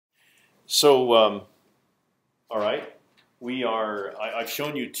All right, we are. I've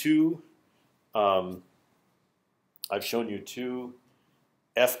shown you two. I've shown you two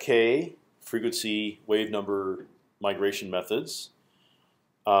FK frequency wave number migration methods.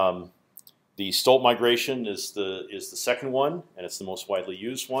 The Stolt migration is the second one, and it's the most widely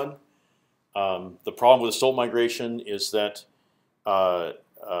used one. The problem with the Stolt migration is that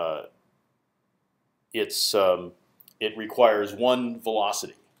it requires one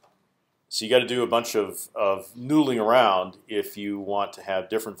velocity. So you got to do a bunch of noodling around if you want to have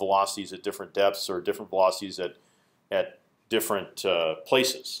different velocities at different depths or different velocities at different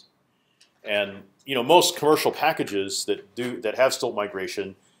places. And most commercial packages that have Stolt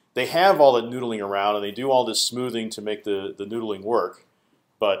migration, they have all that noodling around and they do all this smoothing to make the noodling work,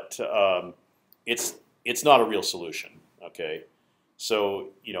 but it's not a real solution. Okay, so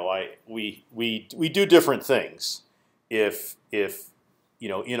we do different things if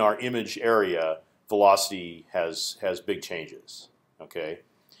in our image area velocity has big changes. Okay,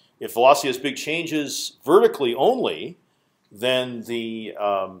 if velocity has big changes vertically only, then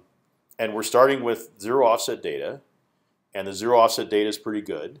and we're starting with zero offset data, and the zero offset data is pretty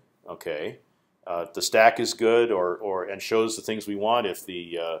good. Okay, the stack is good and shows the things we want. If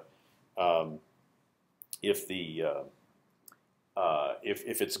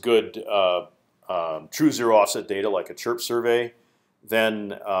it's good true zero offset data like a chirp survey,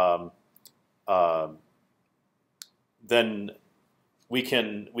 then we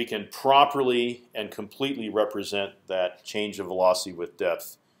can properly and completely represent that change of velocity with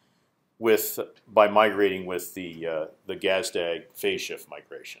depth by migrating with the GASDAG phase shift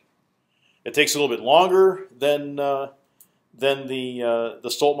migration. It takes a little bit longer than the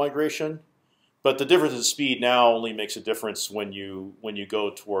Stolt migration, but the difference in speed now only makes a difference when you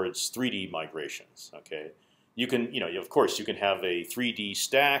go towards 3D migrations. Okay, you can of course you can have a 3D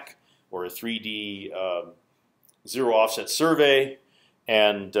stack or a 3D zero offset survey,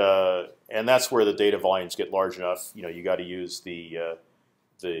 and that's where the data volumes get large enough. You got to use the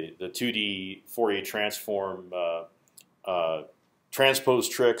 2D Fourier transform transpose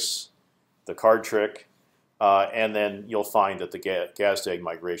tricks, the card trick, and then you'll find that the GASDAG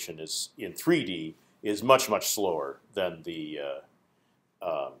migration is in 3D is much slower than the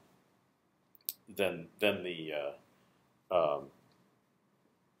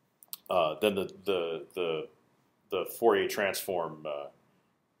Fourier transform,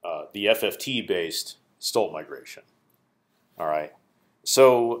 the FFT based Stolt migration. All right.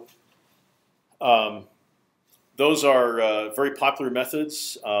 So those are very popular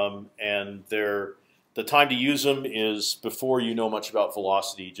methods, and the time to use them is before you know much about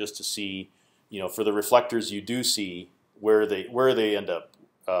velocity, just to see, for the reflectors you do see where they end up,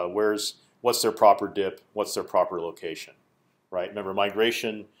 what's their proper dip, what's their proper location, right? Remember,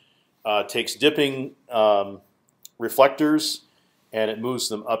 migration takes dipping reflectors and it moves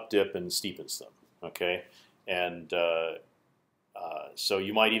them up dip and steepens them. Okay, and so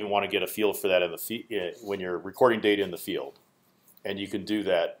you might even want to get a feel for that when you're recording data in the field, and you can do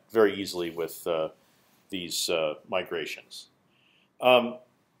that very easily with these migrations.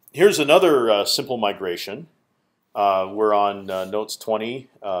 Here's another simple migration. We're on notes 20,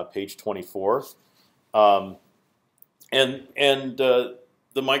 page 24, and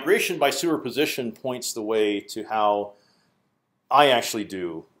the migration by superposition points the way to how I actually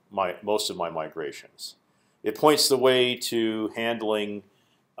do most of my migrations. It points the way to handling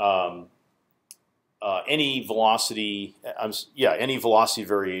any velocity, any velocity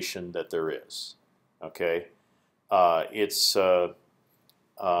variation that there is. Okay, the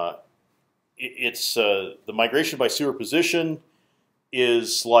migration by superposition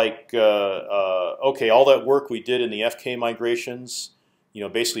is like okay, all that work we did in the FK migrations,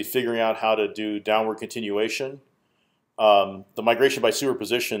 basically figuring out how to do downward continuation. The migration by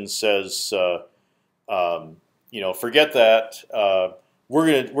superposition says, forget that. We're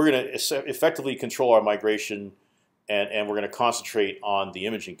gonna effectively control our migration, and we're gonna concentrate on the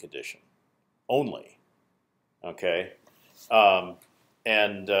imaging condition only. Okay,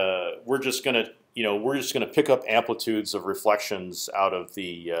 and we're just gonna pick up amplitudes of reflections out of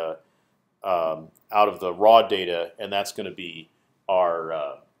the raw data, and that's going to be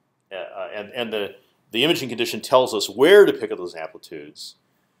our and the imaging condition tells us where to pick up those amplitudes,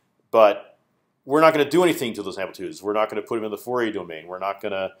 but we're not going to do anything to those amplitudes. We're not going to put them in the Fourier domain. We're not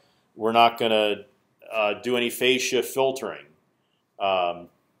going to do any phase shift filtering.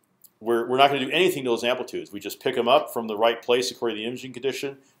 We're not going to do anything to those amplitudes. We just pick them up from the right place according to the imaging condition,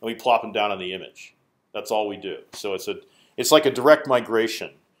 and we plop them down on the image. That's all we do. So it's like a direct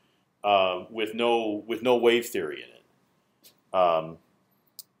migration with no wave theory in it.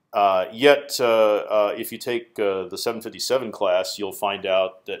 Yet, if you take the 757 class, you'll find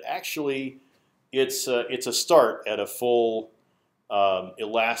out that actually it's a start at a full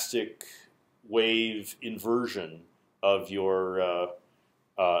elastic wave inversion of your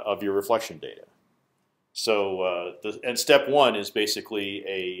reflection data. So and step one is basically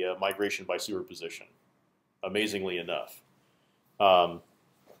a migration by superposition. Amazingly enough. All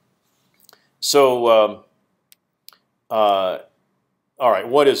right,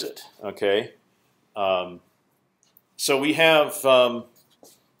 what is it? Okay, so we have,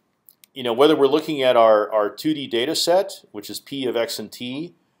 whether we're looking at our 2D data set, which is P of x and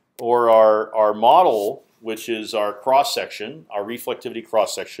t, or our model, which is our cross section, our reflectivity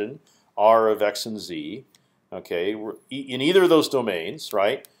cross section, R of x and z. Okay, in either of those domains,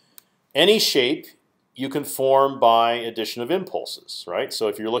 right? Any shape you can form by addition of impulses, right? So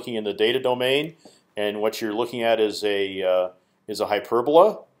if you're looking in the data domain, and what you're looking at is a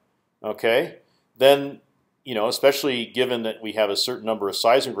hyperbola, okay, then especially given that we have a certain number of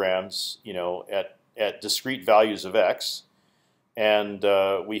seismograms, at discrete values of x, and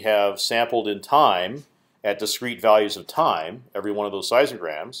we have sampled in time at discrete values of time every one of those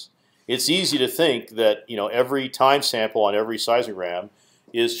seismograms, it's easy to think that every time sample on every seismogram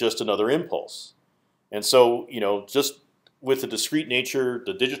is just another impulse. And so just with the discrete nature,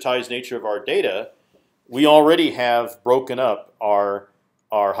 the digitized nature of our data, we already have broken up our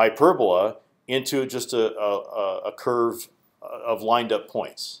hyperbola into just a curve of lined up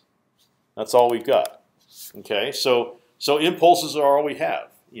points. That's all we've got. Okay, so impulses are all we have.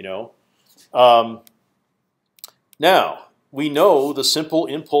 Now we know the simple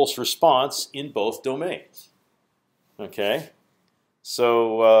impulse response in both domains. Okay,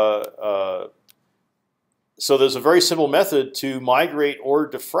 so there's a very simple method to migrate or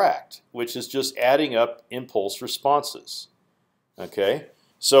diffract, which is just adding up impulse responses. Okay,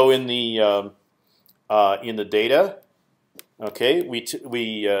 so in the data, okay, we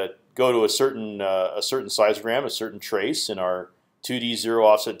go to a certain seismogram, a certain trace in our 2D zero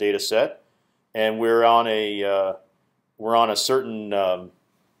offset data set, and we're on a certain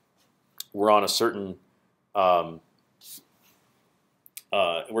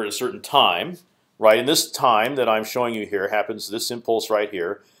time. Right, and this time that I'm showing you here this impulse right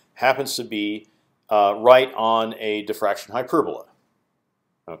here happens to be right on a diffraction hyperbola.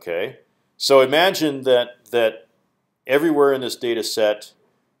 Okay, so imagine that everywhere in this data set,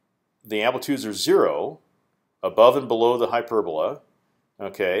 the amplitudes are 0, above and below the hyperbola.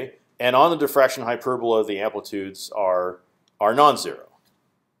 Okay, and on the diffraction hyperbola, the amplitudes are non-zero.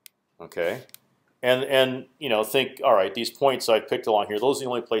 Okay, and think, all right, these points I picked along here, those are the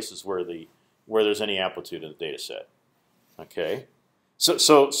only places where there's any amplitude in the data set. Okay,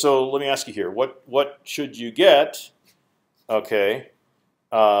 so let me ask you here, what should you get? Okay,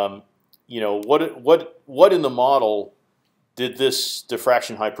 what in the model did this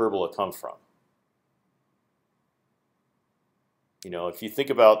diffraction hyperbola come from? If you think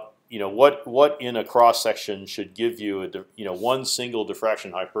about what in a cross section should give you one single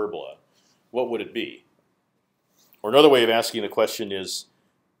diffraction hyperbola, what would it be? Or another way of asking the question is,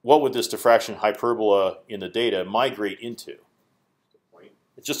 what would this diffraction hyperbola in the data migrate into?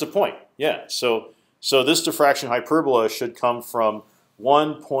 It's just a point. Yeah. So this diffraction hyperbola should come from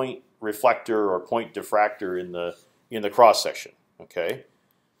one point reflector or point diffractor in the cross section. Okay.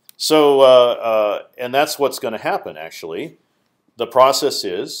 So and that's what's going to happen actually. The process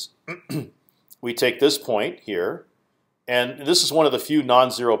is we take this point here, and this is one of the few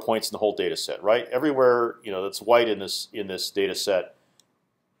non-zero points in the whole data set. Right. Everywhere that's white in this data set,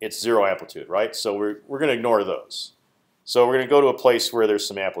 it's 0 amplitude, right? So we're going to ignore those. So we're going to go to a place where there's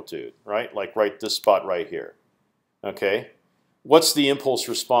some amplitude, right? Like this spot right here. Okay, what's the impulse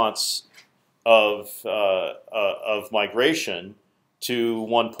response of migration to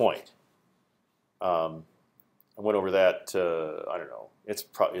one point? I went over that. I don't know. It's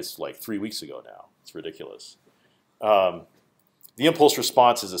like 3 weeks ago now. It's ridiculous. The impulse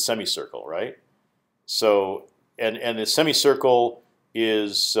response is a semicircle, right? So and the semicircle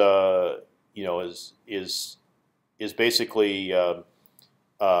is basically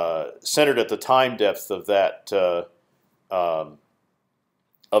centered at the time depth of that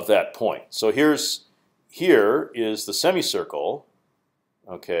point. So here is the semicircle.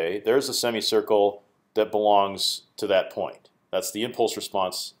 Okay, there's a semicircle that belongs to that point. That's the impulse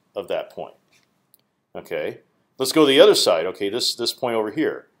response of that point. Okay, let's go to the other side. Okay, this point over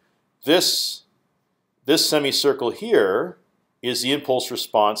here. This semicircle here is the impulse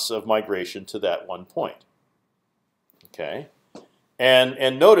response of migration to that one point. Okay,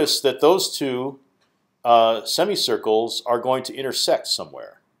 and notice that those two semicircles are going to intersect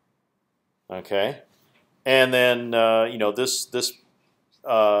somewhere. Okay, and then this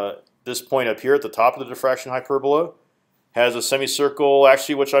point up here at the top of the diffraction hyperbola has a semicircle,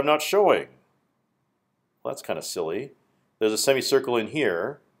 actually, which I'm not showing. Well, that's kind of silly. There's a semicircle in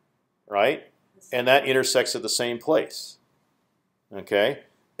here, right? And that intersects at the same place. Okay,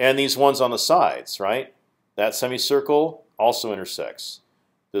 and these ones on the sides, right? That semicircle also intersects.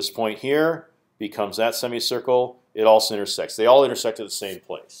 This point here becomes that semicircle. It also intersects. They all intersect at the same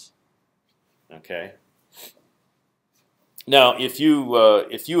place. Okay. Now, if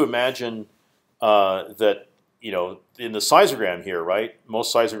you imagine that in the seismogram here, right?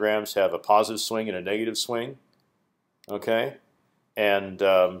 Most seismograms have a positive swing and a negative swing. Okay, and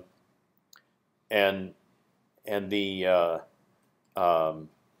the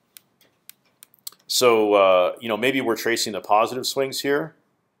maybe we're tracing the positive swings here,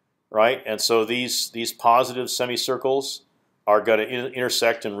 right? And so these positive semicircles are going to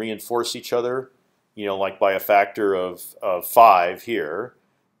intersect and reinforce each other, like by a factor of 5 here,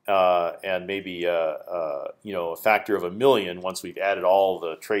 and maybe a factor of 1,000,000 once we've added all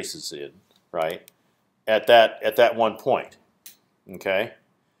the traces in, right? At that one point, okay.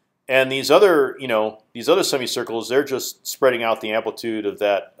 And these other semicircles, they're just spreading out the amplitude of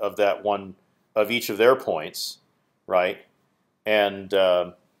that one of each of their points, right? And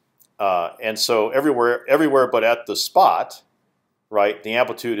so everywhere but at the spot, right, the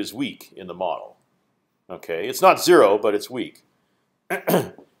amplitude is weak in the model. Okay, it's not 0, but it's weak.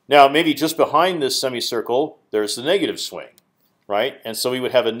 Now maybe just behind this semicircle, there's the negative swing, right? And so we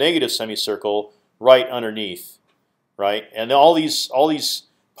would have a negative semicircle right underneath, right? And all these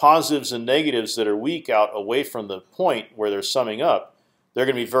positives and negatives that are weak out away from the point where they're summing up, they're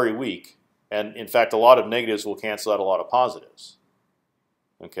going to be very weak. And in fact, a lot of negatives will cancel out a lot of positives.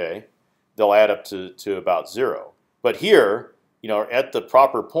 Okay, they'll add up to about 0. But here, at the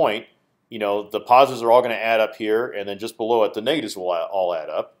proper point, the positives are all going to add up here, and then just below it, the negatives will all add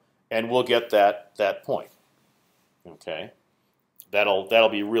up, and we'll get that point. Okay, that'll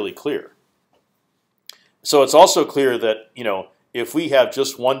be really clear. So it's also clear that if we have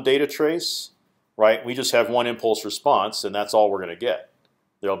just one data trace, right, we just have one impulse response, and that's all we're going to get.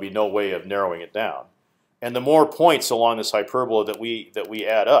 There'll be no way of narrowing it down. And the more points along this hyperbola that we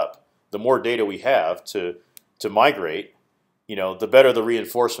add up, the more data we have to migrate, the better the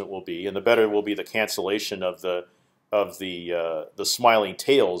reinforcement will be, and the better will be the cancellation of the smiling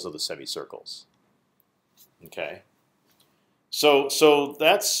tails of the semicircles. Okay, so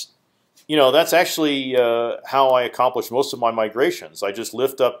that's actually how I accomplish most of my migrations. I just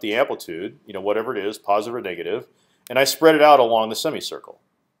lift up the amplitude, whatever it is, positive or negative, and I spread it out along the semicircle.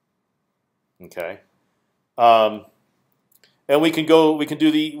 Okay, and we can do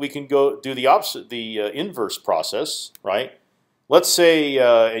the opposite, the inverse process, right? Let's say,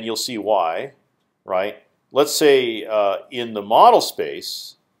 and you'll see why, right? Let's say in the model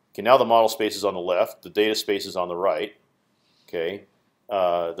space. Okay, now the model space is on the left, the data space is on the right. Okay,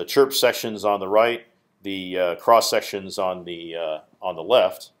 the chirp sections on the right, the cross sections on the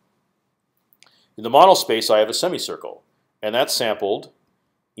left. In the model space, I have a semicircle, and that's sampled,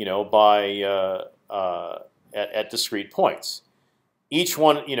 by at discrete points. Each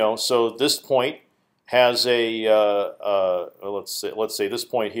one, so this point has a let's say this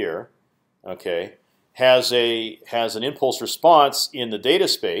point here, okay, has an impulse response in the data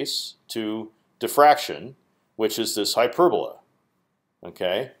space to diffraction, which is this hyperbola,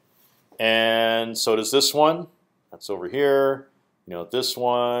 okay, and so does this one. That's over here. This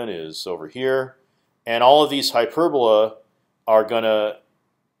one is over here, and all of these hyperbola are going to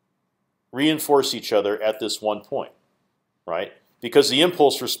reinforce each other at this one point, right? Because the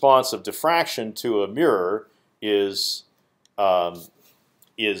impulse response of diffraction to a mirror is a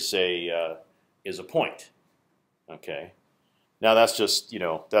point. Okay. Now that's just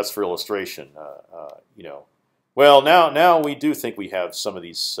that's for illustration. Well, now we do think we have some of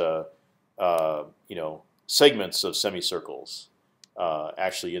these segments of semicircles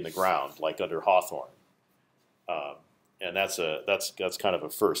actually in the ground, like under Hawthorne. And that's kind of a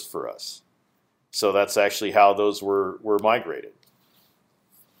first for us. So that's actually how those were migrated.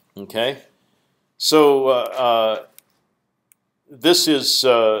 Okay, so this is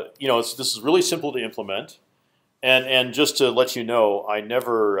this is really simple to implement, and just to let you know, I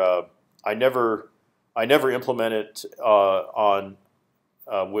never implement it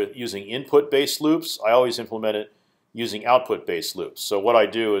with using input-based loops. I always implement it using output-based loops. So what I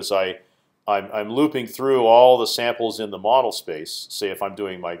do is I'm looping through all the samples in the model space. Say if I'm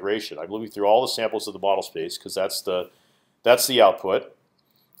doing migration, I'm looping through all the samples of the model space because that's the output,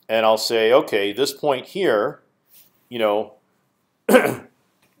 and I'll say, okay, this point here,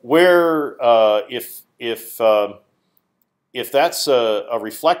 where if that's a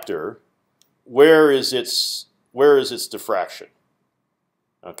reflector, where is its diffraction?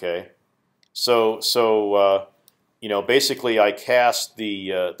 Okay, so basically I cast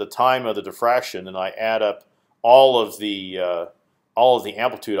the time of the diffraction, and I add up all of the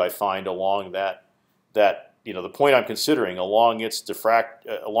amplitude I find along that the point I'm considering along its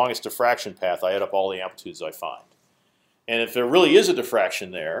diffraction path. I add up all the amplitudes I find, and if there really is a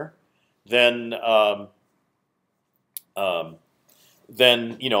diffraction there, then I'll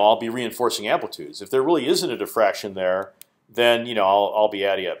be reinforcing amplitudes. If there really isn't a diffraction there, then I'll be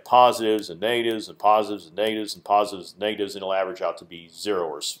adding up positives and negatives and positives and negatives and positives and negatives, and it'll average out to be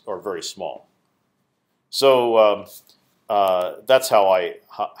 0 or very small. So that's how I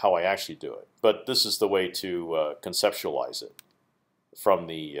actually do it. But this is the way to conceptualize it from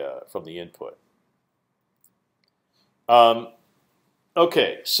the input.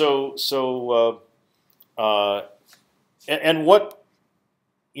 Okay, so and what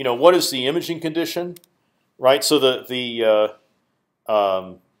is the imaging condition, right? So the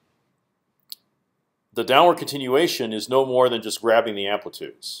downward continuation is no more than just grabbing the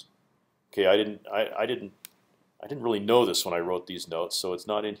amplitudes. Okay, I didn't really know this when I wrote these notes, so it's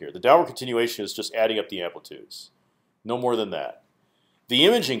not in here. The downward continuation is just adding up the amplitudes, no more than that. The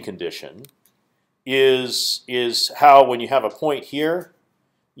imaging condition is how, when you have a point here,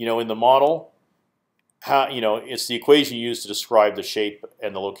 in the model, how it's the equation you use to describe the shape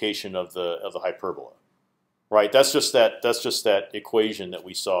and the location of the hyperbola, right? That's just that equation that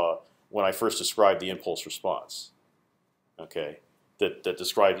we saw when I first described the impulse response. Okay, that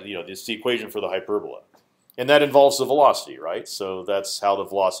describes it's the equation for the hyperbola. And that involves the velocity, right? So that's how the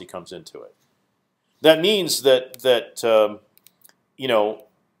velocity comes into it. That means that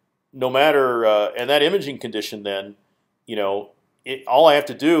no matter and that imaging condition, then all I have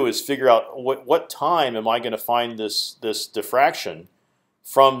to do is figure out what time am I going to find this diffraction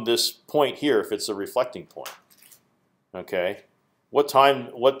from this point here if it's a reflecting point. Okay, what time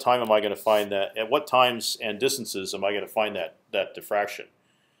am I going to find that? At what times and distances am I going to find that diffraction?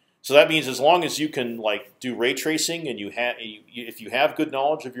 So that means as long as you can do ray tracing, and if you have good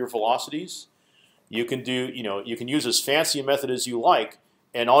knowledge of your velocities, you can you can use as fancy a method as you like,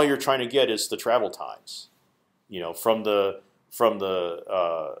 and all you're trying to get is the travel times, from the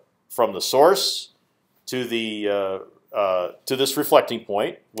source to this reflecting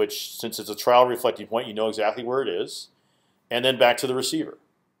point, which, since it's a trial reflecting point, you know exactly where it is, and then back to the receiver.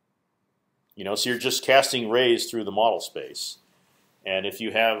 So you're just casting rays through the model space. And if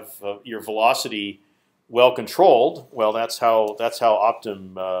you have your velocity well controlled, well, that's how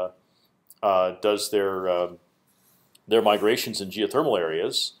Optim does their migrations in geothermal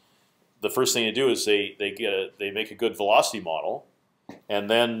areas. The first thing they do is they make a good velocity model, and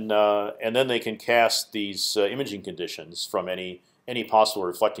then they can cast these imaging conditions from any possible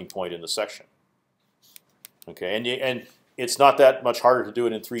reflecting point in the section. Okay, and it's not that much harder to do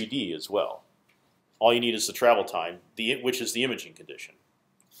it in 3D as well. All you need is the travel time, which is the imaging condition.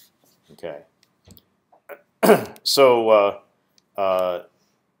 Okay. So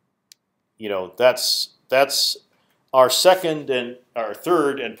that's our second and our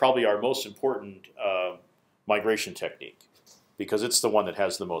third and probably our most important migration technique, because it's the one that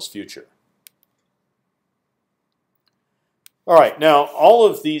has the most future. All right. Now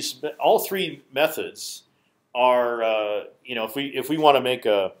all three methods are if we want to make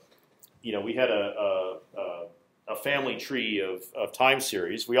a we had a family tree of time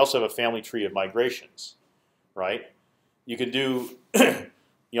series. We also have a family tree of migrations, right? You can do,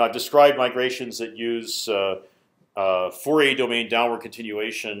 I've described migrations that use Fourier domain downward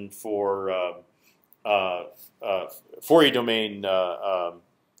continuation for Fourier domain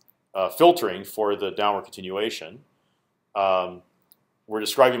filtering for the downward continuation. We're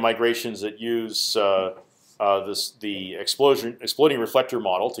describing migrations that use the exploding reflector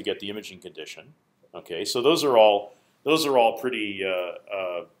model to get the imaging condition. Okay, so those are all pretty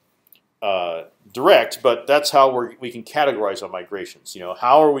direct, but that's how we can categorize our migrations.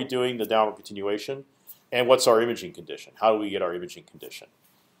 How are we doing the downward continuation, and what's our imaging condition? How do we get our imaging condition?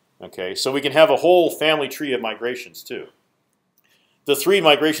 Okay, so we can have a whole family tree of migrations too. The three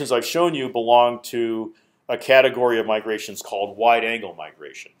migrations I've shown you belong to a category of migrations called wide-angle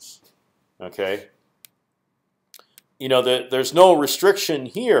migrations. Okay. There's no restriction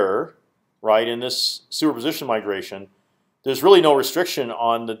here, right? In this superposition migration, there's really no restriction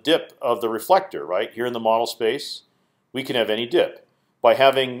on the dip of the reflector, right? Here in the model space, we can have any dip by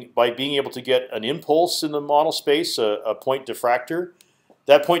being able to get an impulse in the model space, a point diffractor.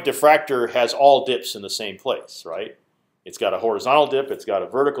 That point diffractor has all dips in the same place, right? It's got a horizontal dip, it's got a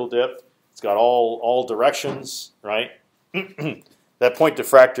vertical dip, It's got all directions, right? That point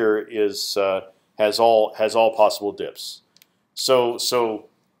diffractor is has all possible dips. So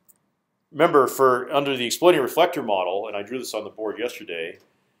remember, for under the exploding reflector model, and I drew this on the board yesterday,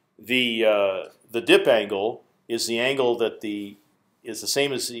 the dip angle is the angle that is the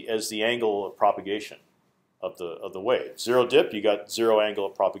same as the angle of propagation of the wave. Zero dip, you got zero angle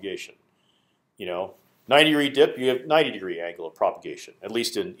of propagation. 90-degree dip, you have 90-degree angle of propagation, at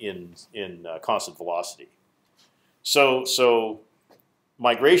least in constant velocity. So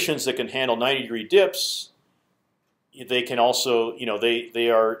migrations that can handle 90-degree dips, they can also they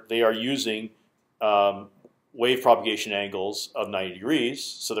are using wave propagation angles of 90 degrees,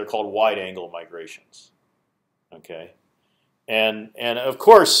 so they're called wide angle migrations. Okay, and of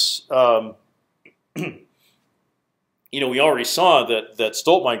course. We already saw that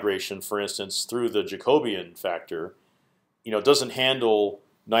Stolt migration, for instance, through the Jacobian factor, doesn't handle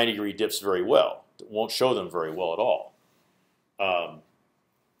 90-degree dips very well. It won't show them very well at all.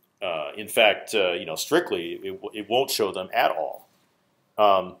 In fact, strictly, it won't show them at all.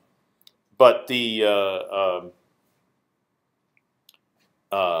 But the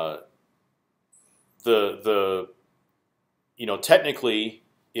technically,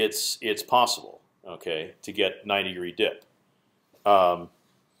 it's possible. Okay, to get 90-degree dip, and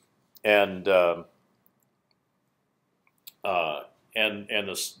the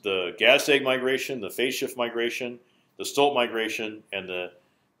gas egg migration, the phase shift migration, the Stolt migration, and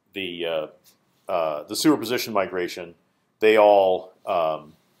the superposition migration, they all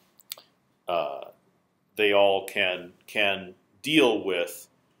can deal with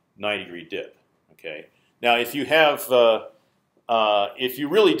 90-degree dip. Okay, now if you have if you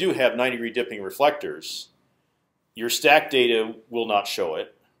really do have 90-degree dipping reflectors, your stack data will not show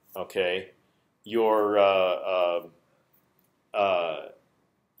it. Okay, your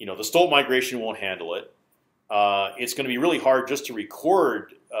the Stolt migration won't handle it. It's going to be really hard just to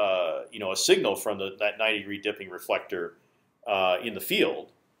record a signal from that 90-degree dipping reflector in the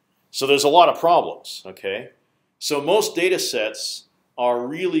field. So there's a lot of problems. Okay, so most data sets are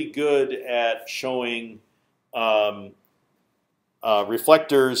really good at showing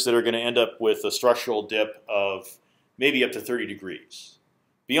reflectors that are going to end up with a structural dip of maybe up to 30 degrees.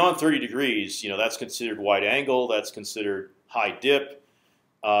 Beyond 30 degrees, that's considered wide angle. That's considered high dip,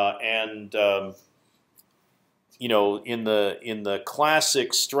 and in the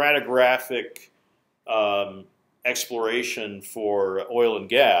classic stratigraphic exploration for oil and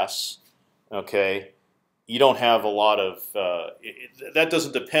gas, okay, you don't have a lot of that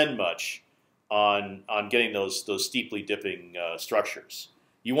doesn't depend much on getting those steeply dipping structures.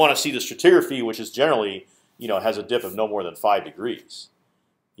 You want to see the stratigraphy, which is generally has a dip of no more than 5 degrees.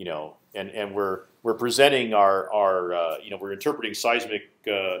 And we're presenting our we're interpreting seismic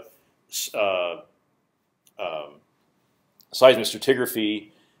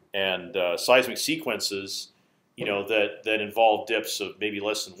stratigraphy and seismic sequences that involve dips of maybe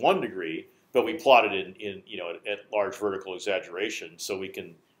less than 1 degree, but we plotted in at large vertical exaggeration so we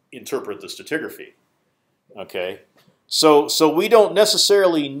can interpret the stratigraphy. Okay, so we don't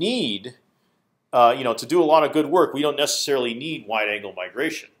necessarily need, to do a lot of good work. We don't necessarily need wide angle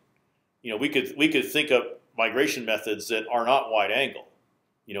migration. We could think of migration methods that are not wide angle.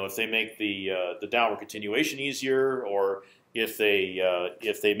 If they make the downward continuation easier, or if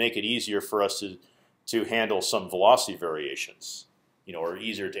they make it easier for us to handle some velocity variations, or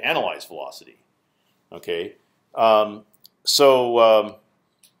easier to analyze velocity. Okay, and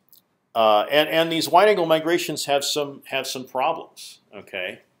these wide angle migrations have some problems.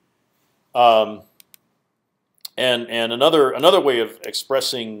 Okay, and another way of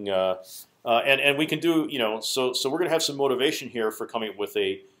expressing and we can do so we're going to have some motivation here for coming up with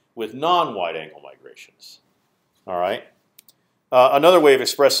non-wide angle migrations. All right, another way of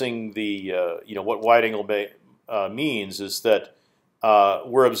expressing the what wide angle means is that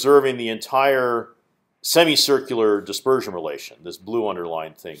we're observing the entire semicircular dispersion relation, this blue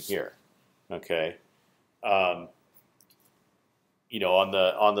underlined thing here. Okay, on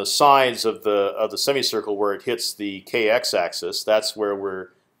the sides of the semicircle where it hits the kx axis, that's where we're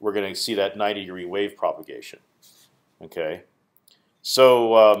going to see that 90-degree wave propagation. Okay,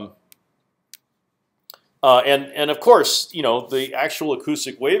 so and of course the actual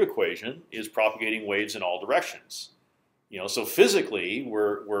acoustic wave equation is propagating waves in all directions. So physically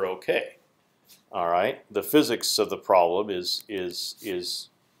we're okay. All right, the physics of the problem is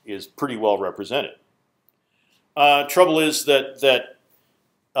pretty well represented. Trouble is that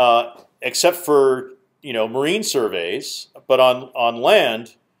except for marine surveys, but on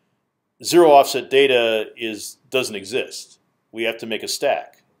land, zero offset data doesn't exist. We have to make a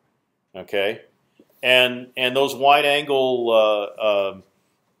stack. Okay, and those wide angle,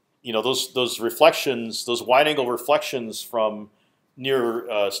 those reflections, those wide angle reflections from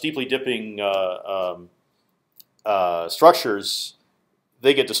near steeply dipping structures,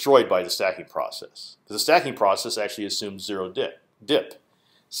 they get destroyed by the stacking process, because the stacking process actually assumes zero dip.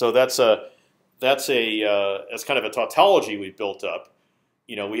 So that's kind of a tautology we've built up.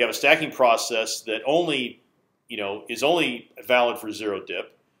 We have a stacking process that only is only valid for zero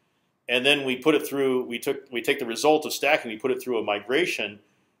dip, and then we put it through. We take the result of stacking, we put it through a migration,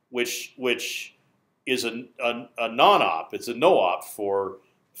 which is a non-op. It's a no-op for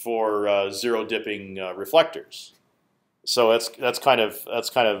zero dipping reflectors. So that's kind of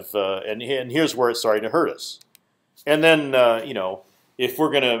and here's where it's starting to hurt us. And then if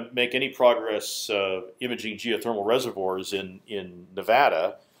we're going to make any progress imaging geothermal reservoirs in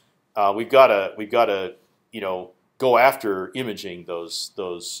Nevada, we've got to go after imaging those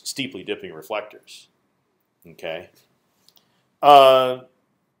steeply dipping reflectors. Okay.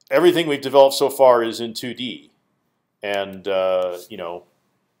 Everything we've developed so far is in 2D, and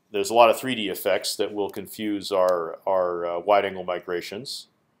there's a lot of 3D effects that will confuse our wide angle migrations.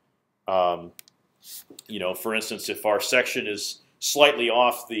 For instance, if our section is slightly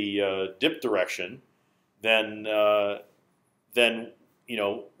off the dip direction, then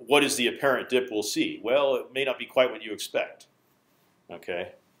what is the apparent dip we'll see? Well, it may not be quite what you expect.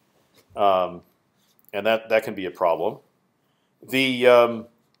 Okay, and that can be a problem. The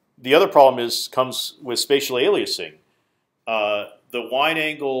other problem comes with spatial aliasing. The wide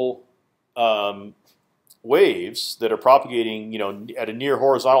angle waves that are propagating, at a near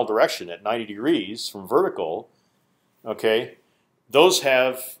horizontal direction at 90 degrees from vertical, okay, those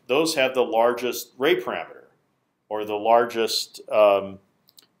have the largest ray parameter, or the largest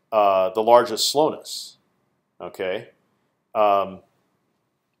slowness. Okay,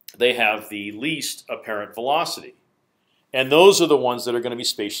 they have the least apparent velocity. And those are the ones that are going to be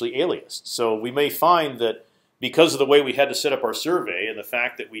spatially aliased. So we may find that because of the way we had to set up our survey and the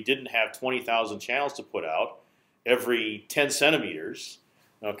fact that we didn't have 20,000 channels to put out every 10 centimeters,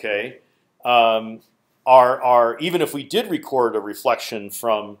 okay, even if we did record a reflection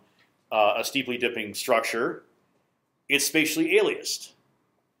from a steeply dipping structure, it's spatially aliased,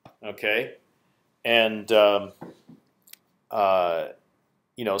 okay, and so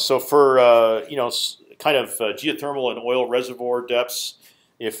for kind of geothermal and oil reservoir depths,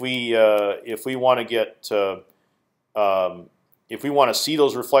 if we want to get if we want to see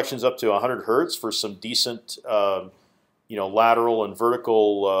those reflections up to 100 hertz for some decent lateral and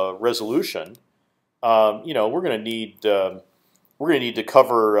vertical resolution, we're going to need to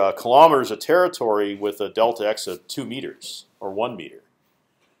cover kilometers of territory with a delta x of 2 meters or 1 meter.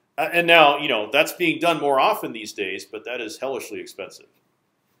 And now that's being done more often these days, but that is hellishly expensive.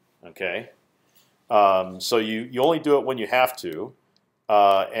 Okay. So you only do it when you have to,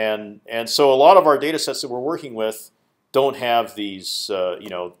 and so a lot of our data sets that we're working with don't have these.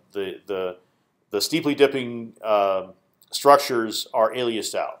 The steeply dipping structures are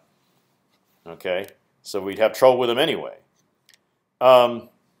aliased out. Okay, so we'd have trouble with them anyway. Then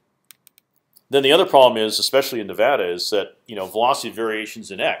the other problem is, especially in Nevada, is that velocity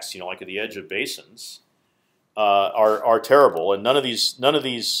variations in X, like at the edge of basins, are terrible, and none of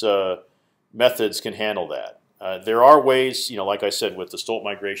these methods can handle that. There are ways, like I said, with the Stolt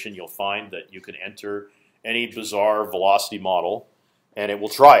migration, you'll find that you can enter any bizarre velocity model, and it will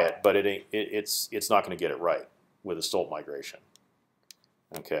try it, but it's not going to get it right with the Stolt migration.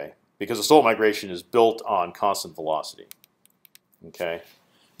 Okay, because the Stolt migration is built on constant velocity. Okay,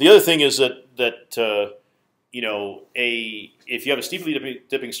 the other thing is that if you have a steeply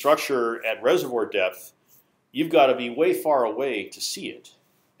dipping structure at reservoir depth, you've got to be way far away to see it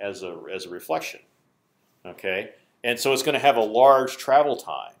as a reflection, okay, and so it's going to have a large travel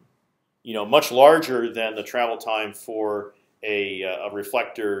time, much larger than the travel time for a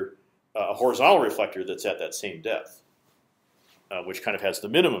reflector, a horizontal reflector that's at that same depth, which kind of has the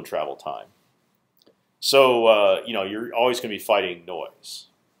minimum travel time. So you're always going to be fighting noise.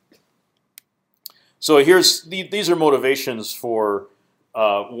 So these are motivations for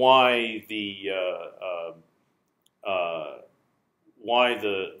why the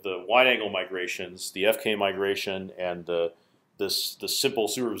wide angle migrations, the FK migration, and the simple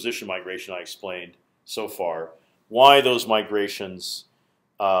superposition migration I explained so far, why those migrations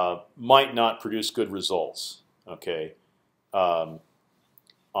might not produce good results. Okay,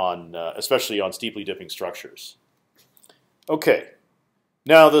 especially on steeply dipping structures. Okay,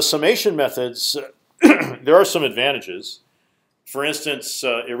 now the summation methods, there are some advantages. For instance,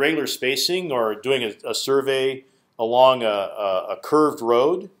 irregular spacing or doing a survey along a curved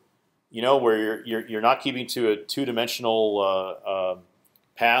road where you're not keeping to a two-dimensional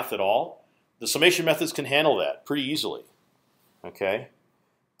path at all. The summation methods can handle that pretty easily. Okay,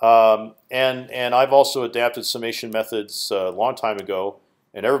 and I've also adapted summation methods a long time ago,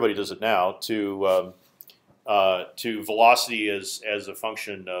 and everybody does it now to velocity as a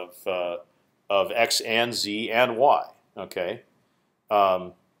function of x and z and y. Okay,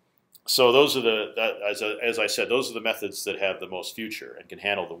 so those are as I said, those are the methods that have the most future and can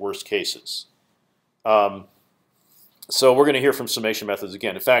handle the worst cases. So we're going to hear from summation methods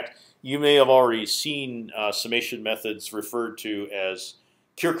again. In fact, you may have already seen summation methods referred to as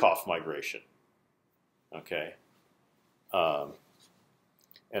Kirchhoff migration. Okay, and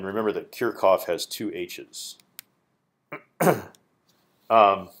remember that Kirchhoff has two H's.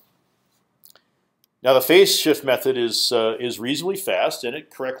 Now the phase shift method is reasonably fast, and it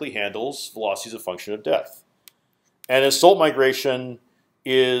correctly handles velocity as a function of depth. And Stolt migration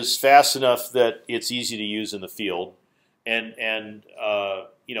is fast enough that it's easy to use in the field. And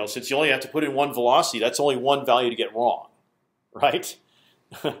since you only have to put in one velocity, that's only one value to get wrong, right?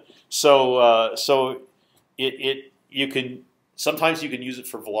 So you can sometimes you can use it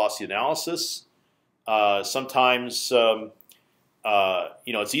for velocity analysis. Sometimes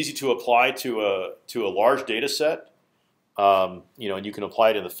it's easy to apply to a large data set. And you can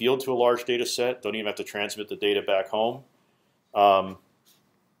apply it in the field to a large data set. Don't even have to transmit the data back home.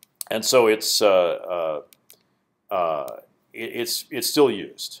 And so it's still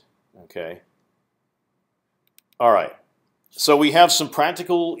used. Okay. All right. So we have some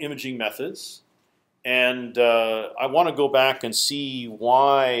practical imaging methods, and I want to go back and see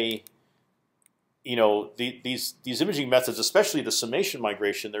why. These imaging methods, especially the summation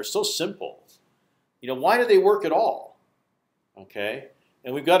migration, they're so simple. Why do they work at all? Okay,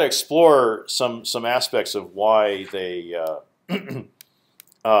 and we've got to explore some aspects of why they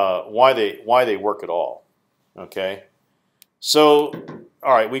why they work at all. Okay, so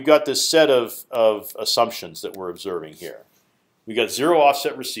all right, we've got this set of assumptions that we're observing here. We got zero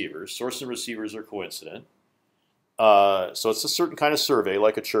offset receivers. Source and receivers are coincident. So it's a certain kind of survey,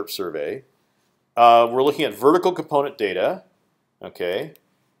 like a chirp survey. We're looking at vertical component data. Okay,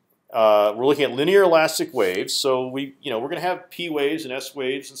 we're looking at linear elastic waves. So we're going to have p waves and s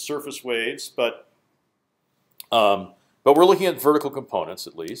waves and surface waves, but we're looking at vertical components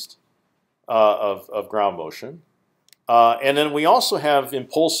at least of ground motion. And then we also have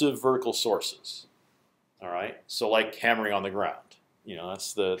impulsive vertical sources. All right, so like hammering on the ground.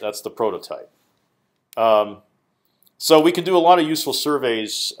 That's the prototype. So we can do a lot of useful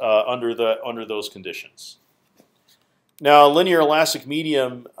surveys under those conditions. Now, linear elastic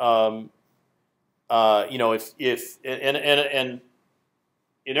medium, if in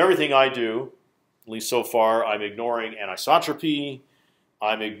everything I do, at least so far, I'm ignoring anisotropy.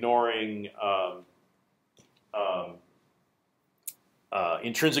 I'm ignoring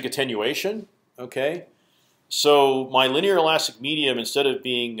intrinsic attenuation. Okay, so my linear elastic medium, instead of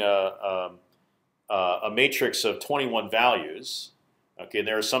being a matrix of 21 values, okay, and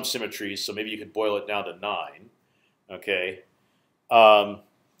there are some symmetries, so maybe you could boil it down to 9. Okay, and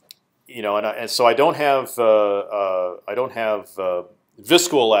so I don't have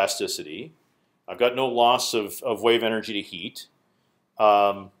viscoelasticity. I've got no loss of wave energy to heat,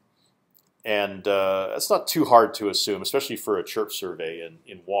 and that's not too hard to assume, especially for a chirp survey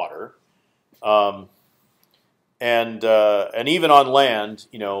in water. And even on land,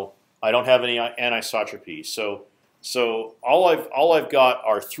 I don't have any anisotropy. So all I've got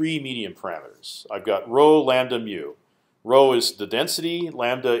are 3 medium parameters. I've got rho, lambda, mu. Rho is the density.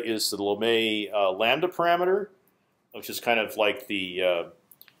 Lambda is the Louie lambda parameter, which is kind of like the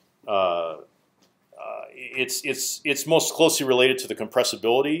it's most closely related to the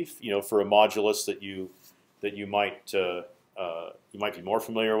compressibility, for a modulus that you might be more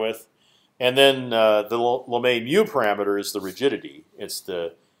familiar with. And then the Louie mu parameter is the rigidity. It's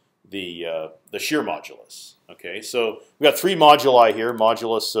the shear modulus. Okay, so we've got 3 moduli here: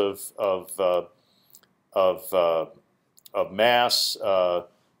 modulus of mass,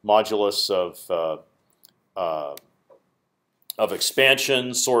 modulus of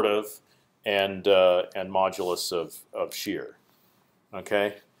expansion, sort of, and modulus of shear.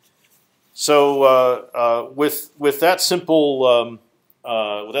 Okay, so with that simple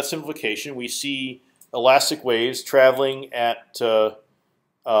with that simplification, we see elastic waves traveling at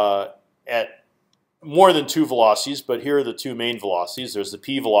more than 2 velocities, but here are the 2 main velocities. There's the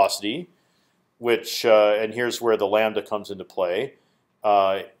p velocity, which and here's where the lambda comes into play,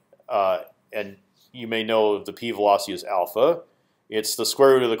 and you may know the p velocity is alpha. It's the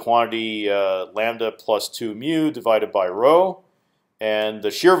square root of the quantity lambda plus 2 mu divided by rho, and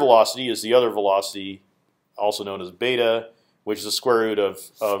the shear velocity is the other velocity, also known as beta, which is the square root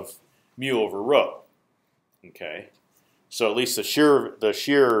of mu over rho. Okay, so at least the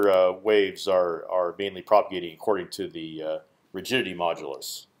shear waves are mainly propagating according to the rigidity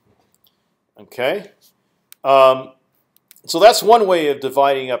modulus. Okay, so that's one way of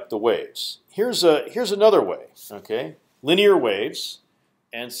dividing up the waves. Here's another way. Okay, linear waves,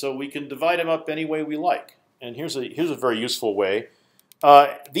 and so we can divide them up any way we like. And here's a very useful way.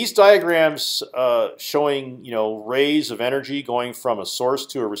 These diagrams showing rays of energy going from a source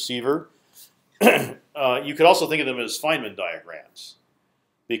to a receiver. You could also think of them as Feynman diagrams,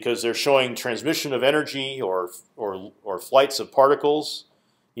 because they're showing transmission of energy or flights of particles.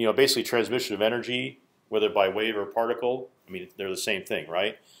 Basically transmission of energy, whether by wave or particle. I mean, they're the same thing,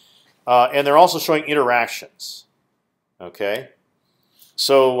 right? And they're also showing interactions. Okay,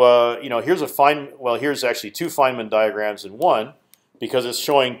 so here's here's actually two Feynman diagrams in one, because it's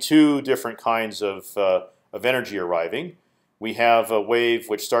showing two different kinds of energy arriving. We have a wave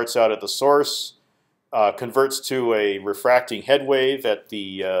which starts out at the source, converts to a refracting head wave at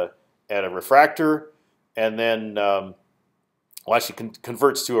a refractor, and then actually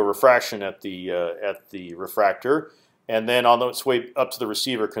converts to a refraction at the refractor, and then on its way up to the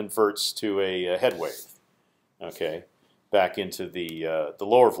receiver converts to a head wave. Okay, back into the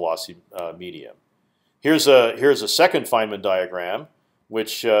lower velocity medium. Here's a second Feynman diagram, which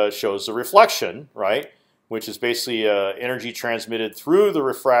shows the reflection, right? Which is basically energy transmitted through the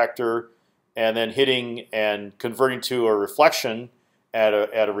refractor and then hitting and converting to a reflection at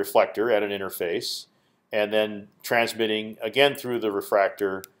a reflector at an interface, and then transmitting again through the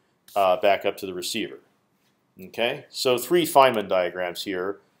refractor back up to the receiver. Okay, so three Feynman diagrams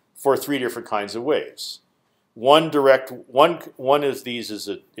here for three different kinds of waves. One of these is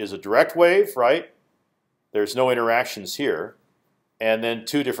a direct wave, right? There's no interactions here, and then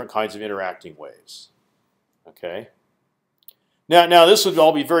two different kinds of interacting waves. Okay. Now this would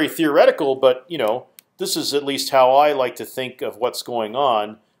all be very theoretical, but this is at least how I like to think of what's going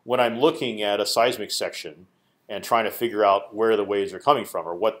on when I'm looking at a seismic section and trying to figure out where the waves are coming from,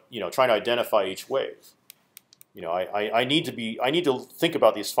 or what trying to identify each wave. I need to think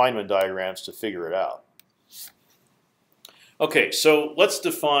about these Feynman diagrams to figure it out. Okay, so let's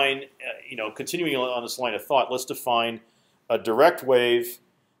define, continuing on this line of thought, let's define a direct wave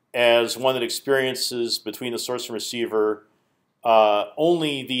as one that experiences between the source and receiver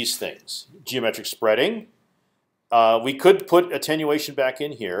only these things: geometric spreading. We could put attenuation back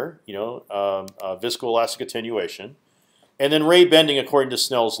in here, viscoelastic attenuation, and then ray bending according to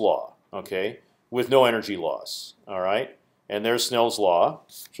Snell's law. Okay, with no energy loss. All right, and there's Snell's law,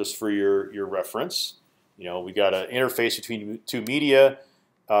 just for your reference. We got an interface between two media.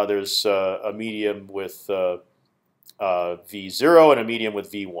 There's a medium with V0 and a medium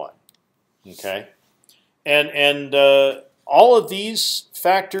with V1. Okay, and all of these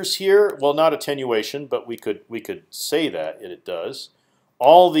factors here, well, not attenuation, but we could say that it does.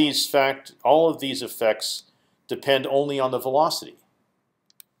 All of these effects depend only on the velocity.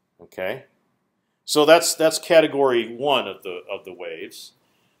 Okay, so that's category one of the waves,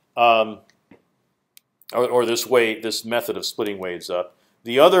 or this method of splitting waves up.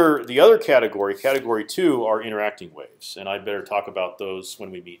 The other category, category two, are interacting waves, and I'd better talk about those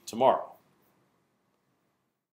when we meet tomorrow.